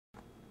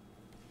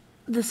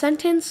The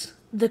sentence,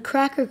 "The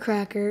cracker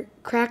cracker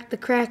cracked the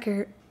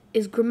cracker,"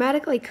 is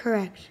grammatically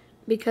correct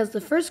because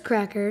the first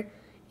cracker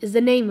is the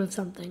name of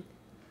something.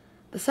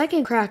 The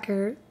second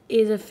cracker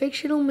is a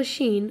fictional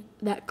machine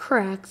that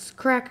cracks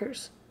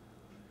crackers.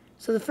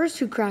 So the first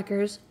two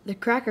crackers, the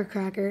cracker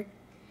cracker,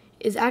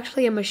 is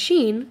actually a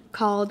machine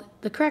called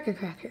the cracker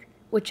cracker,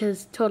 which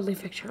is totally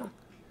fictional.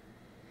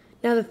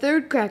 Now the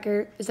third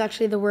cracker is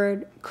actually the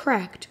word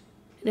cracked,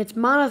 and it's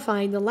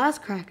modifying the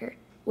last cracker,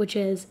 which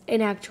is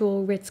an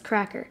actual Ritz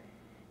cracker.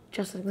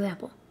 Just an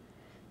example.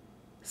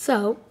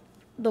 So,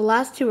 the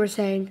last two are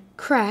saying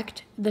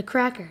cracked the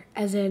cracker,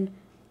 as in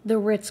the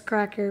Ritz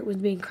cracker was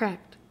being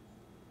cracked.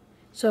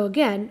 So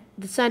again,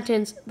 the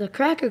sentence, "The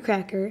cracker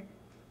cracker,"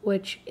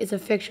 which is a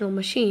fictional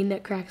machine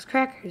that cracks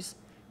crackers,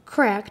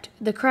 cracked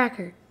the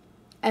cracker,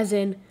 as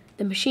in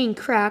the machine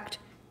cracked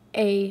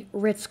a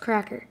Ritz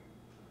cracker.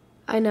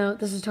 I know,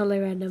 this is totally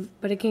random,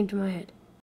 but it came to my head.